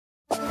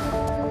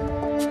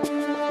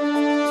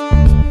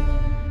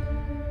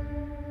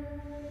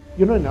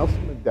You know,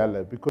 Nelson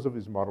Mandela, because of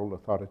his moral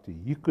authority,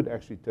 he could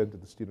actually turn to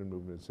the student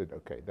movement and said,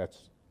 okay,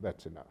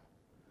 that's enough.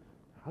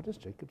 How does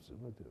Jacob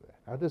Zuma do that?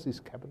 How does his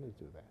cabinet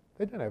do that?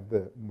 They don't have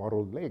the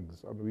moral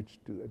legs on which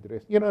to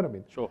address, you know what I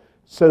mean? Sure.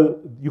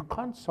 So you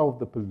can't solve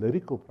the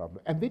political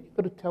problem. And then you've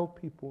got to tell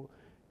people,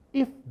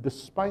 if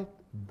despite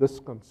this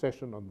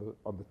concession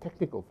on the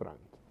technical front,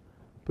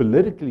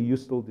 politically you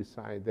still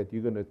decide that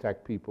you're going to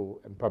attack people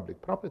and public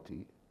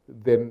property,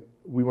 then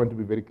we want to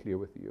be very clear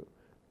with you.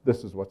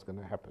 This is what's going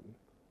to happen,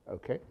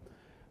 okay?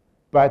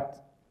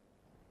 But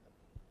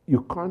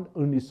you can't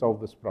only solve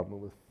this problem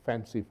with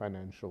fancy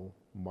financial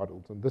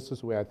models. And this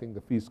is where I think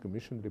the Fees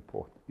Commission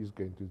report is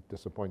going to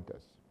disappoint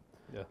us.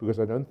 Yeah. Because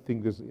I don't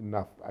think there's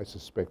enough, I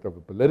suspect, of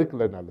a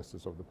political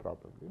analysis of the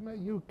problem. You know,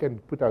 you can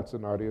put out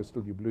scenarios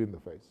till you're blue in the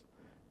face.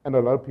 And a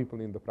lot of people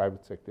in the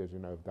private sector, as you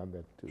know, have done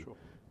that too. Sure.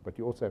 But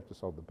you also have to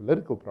solve the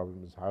political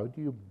problem is how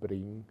do you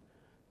bring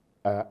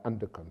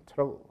under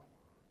control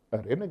a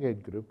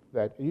renegade group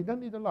that you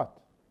don't need a lot.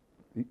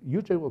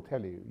 UJ will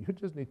tell you, you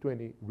just need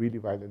 20 really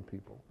violent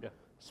people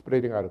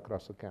spreading out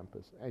across the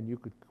campus, and you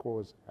could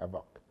cause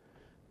havoc.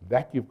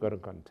 That you've got to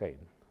contain.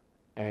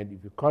 And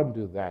if you can't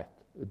do that,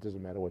 it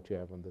doesn't matter what you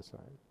have on this side.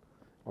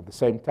 At the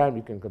same time,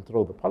 you can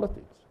control the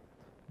politics.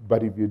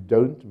 But if you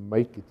don't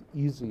make it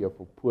easier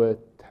for poor,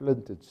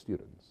 talented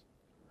students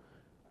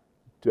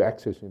to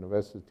access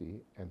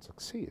university and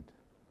succeed,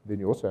 then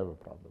you also have a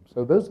problem.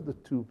 So those are the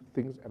two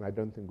things, and I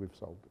don't think we've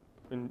solved it.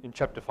 In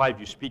chapter 5,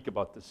 you speak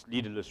about this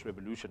leaderless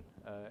revolution.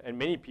 And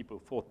many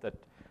people thought that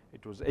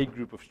it was a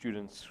group of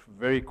students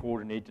very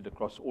coordinated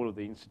across all of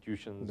the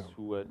institutions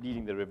who were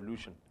leading the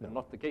revolution. No.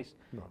 Not the case.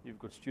 No. You've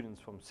got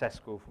students from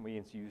SASCO, from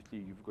ANC Youth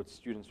League, you've got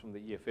students from the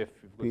EFF,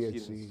 you've got PHC,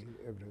 students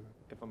everywhere.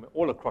 From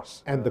all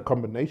across. And the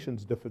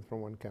combinations differed from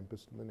one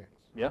campus to the next.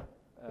 Yeah.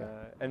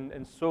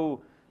 And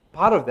so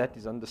part of that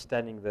is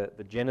understanding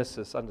the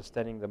genesis,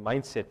 understanding the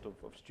mindset of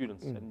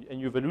students. And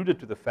you've alluded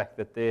to the fact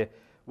that there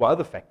were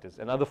other factors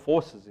and other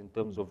forces in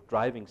terms of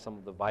driving some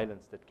of the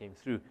violence that came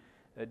through.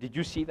 Did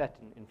you see that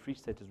in Free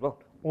State as well?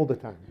 All the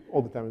time,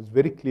 all the time. It's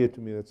very clear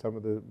to me that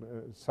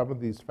some of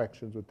these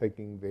factions were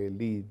taking their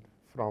lead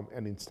from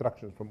and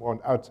instructions from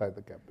outside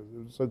the campus.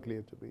 It was so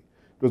clear to me.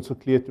 It was so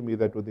clear to me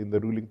that within the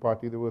ruling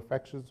party there were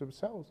factions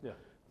themselves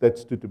that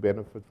stood to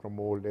benefit from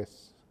more or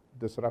less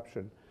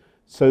disruption.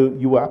 So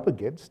you were up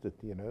against it,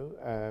 you know,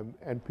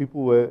 and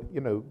people were,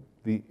 you know,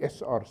 the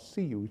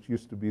SRC, which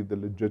used to be the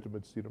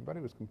legitimate student body,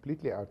 was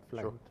completely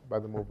outflanked by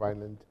the more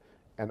violent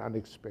and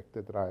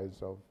unexpected rise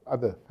of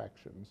other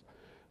factions.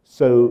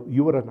 So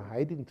you were in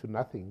hiding to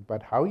nothing,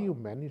 but how you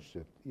managed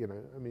it, you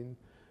know, I mean,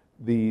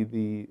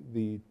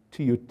 the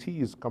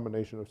TUT's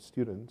combination of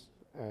students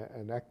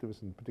and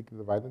activists, in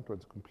particular the violent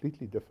ones,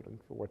 completely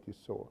different from what you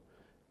saw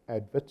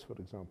at WITS, for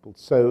example.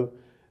 So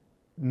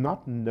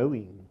not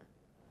knowing,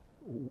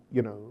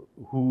 you know,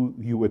 who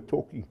you were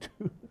talking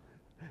to,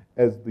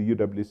 as the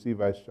UWC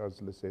Vice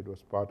Chancellor said,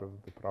 was part of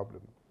the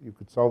problem. You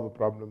could solve a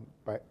problem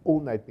by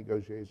all-night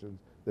negotiations.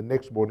 The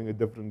next morning, a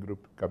different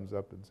group comes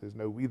up and says,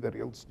 no, we the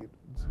real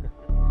students.